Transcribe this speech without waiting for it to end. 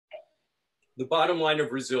The bottom line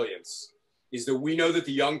of resilience is that we know that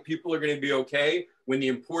the young people are going to be okay when the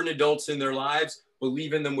important adults in their lives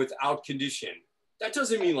believe in them without condition. That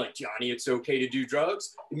doesn't mean like, Johnny, it's okay to do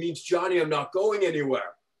drugs. It means, Johnny, I'm not going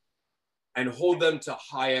anywhere. And hold them to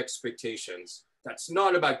high expectations. That's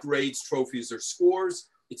not about grades, trophies, or scores.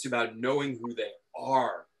 It's about knowing who they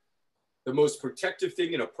are. The most protective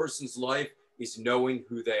thing in a person's life is knowing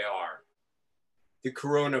who they are. The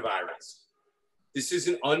coronavirus. This is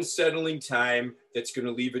an unsettling time that's going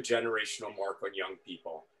to leave a generational mark on young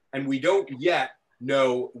people. And we don't yet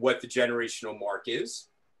know what the generational mark is,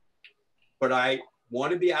 but I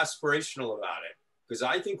want to be aspirational about it because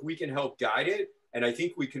I think we can help guide it. And I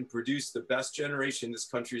think we can produce the best generation this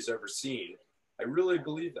country has ever seen. I really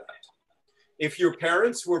believe that. If your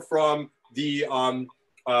parents were from the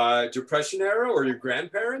Depression era or your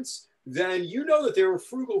grandparents, then you know that they were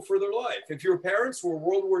frugal for their life. If your parents were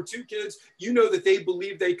World War II kids, you know that they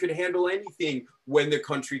believed they could handle anything when the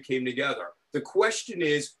country came together. The question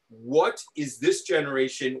is, what is this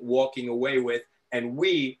generation walking away with? And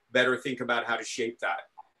we better think about how to shape that.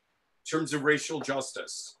 In terms of racial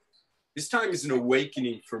justice, this time is an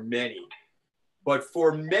awakening for many. But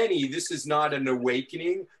for many, this is not an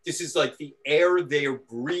awakening. This is like the air they are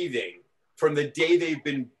breathing from the day they've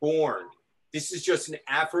been born. This is just an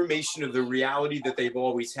affirmation of the reality that they've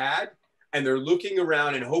always had. And they're looking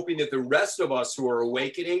around and hoping that the rest of us who are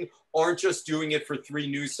awakening aren't just doing it for 3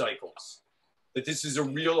 news cycles, that this is a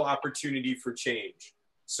real opportunity for change.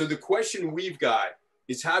 So the question we've got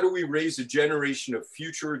is, how do we raise a generation of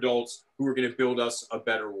future adults who are going to build us a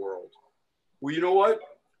better world? Well, you know what?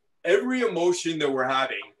 Every emotion that we're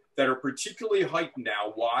having that are particularly heightened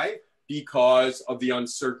now, why? Because of the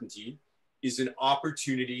uncertainty, is an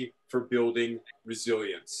opportunity for building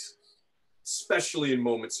resilience, especially in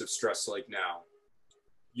moments of stress like now.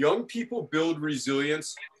 Young people build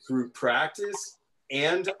resilience through practice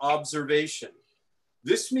and observation.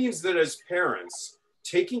 This means that as parents,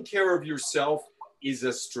 taking care of yourself is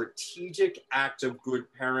a strategic act of good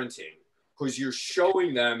parenting because you're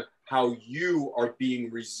showing them how you are being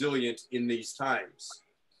resilient in these times.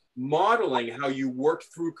 Modeling how you work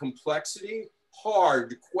through complexity,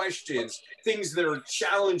 hard questions, things that are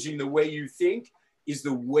challenging the way you think is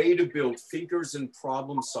the way to build thinkers and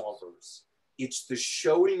problem solvers. It's the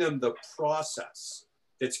showing them the process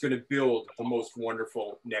that's going to build the most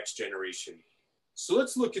wonderful next generation. So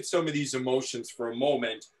let's look at some of these emotions for a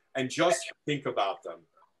moment and just think about them.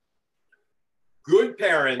 Good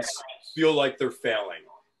parents feel like they're failing.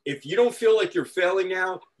 If you don't feel like you're failing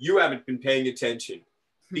now, you haven't been paying attention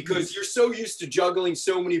because you're so used to juggling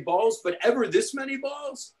so many balls, but ever this many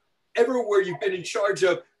balls? Ever where you've been in charge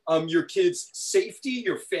of your kids' safety,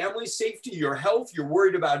 your family's safety, your health, you're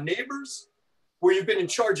worried about neighbors? Where you've been in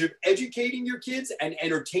charge of educating your kids and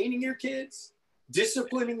entertaining your kids,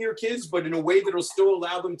 disciplining your kids, but in a way that'll still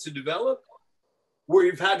allow them to develop? Where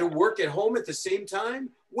you've had to work at home at the same time?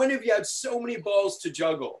 When have you had so many balls to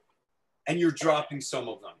juggle and you're dropping some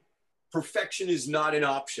of them? Perfection is not an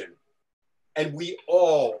option. And we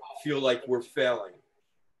all feel like we're failing.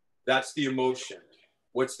 That's the emotion.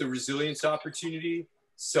 What's the resilience opportunity?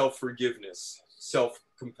 Self-forgiveness,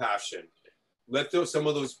 self-compassion. Let some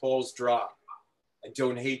of those balls drop and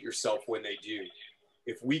don't hate yourself when they do.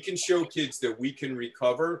 If we can show kids that we can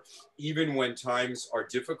recover, even when times are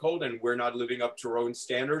difficult and we're not living up to our own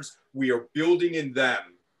standards, we are building in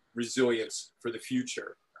them resilience for the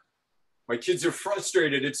future. My kids are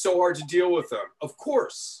frustrated. It's so hard to deal with them. Of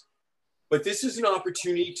course. But this is an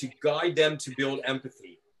opportunity to guide them to build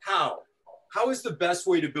empathy. How? How is the best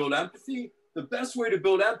way to build empathy? The best way to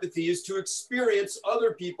build empathy is to experience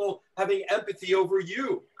other people having empathy over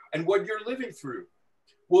you and what you're living through.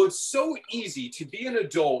 Well, it's so easy to be an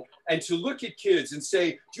adult and to look at kids and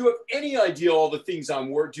say, do you have any idea all the things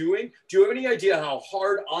I'm doing? Do you have any idea how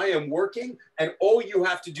hard I am working? And all you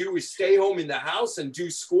have to do is stay home in the house and do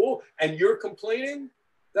school and you're complaining?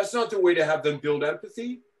 That's not the way to have them build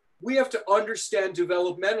empathy. We have to understand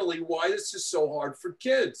developmentally why this is so hard for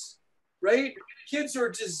kids, right? Kids are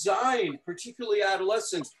designed, particularly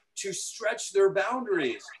adolescents, to stretch their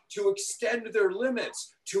boundaries, to extend their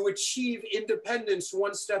limits, to achieve independence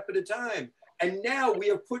one step at a time. And now we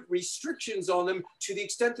have put restrictions on them to the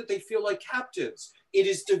extent that they feel like captives. It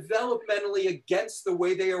is developmentally against the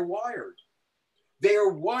way they are wired. They are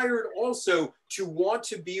wired also to want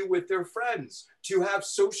to be with their friends, to have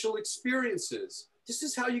social experiences. This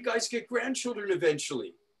is how you guys get grandchildren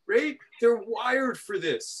eventually, right? They're wired for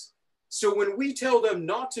this. So when we tell them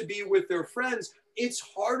not to be with their friends, it's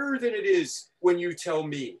harder than it is when you tell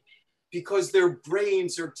me, because their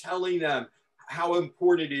brains are telling them how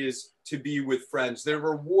important it is to be with friends. Their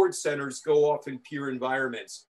reward centers go off in peer environments.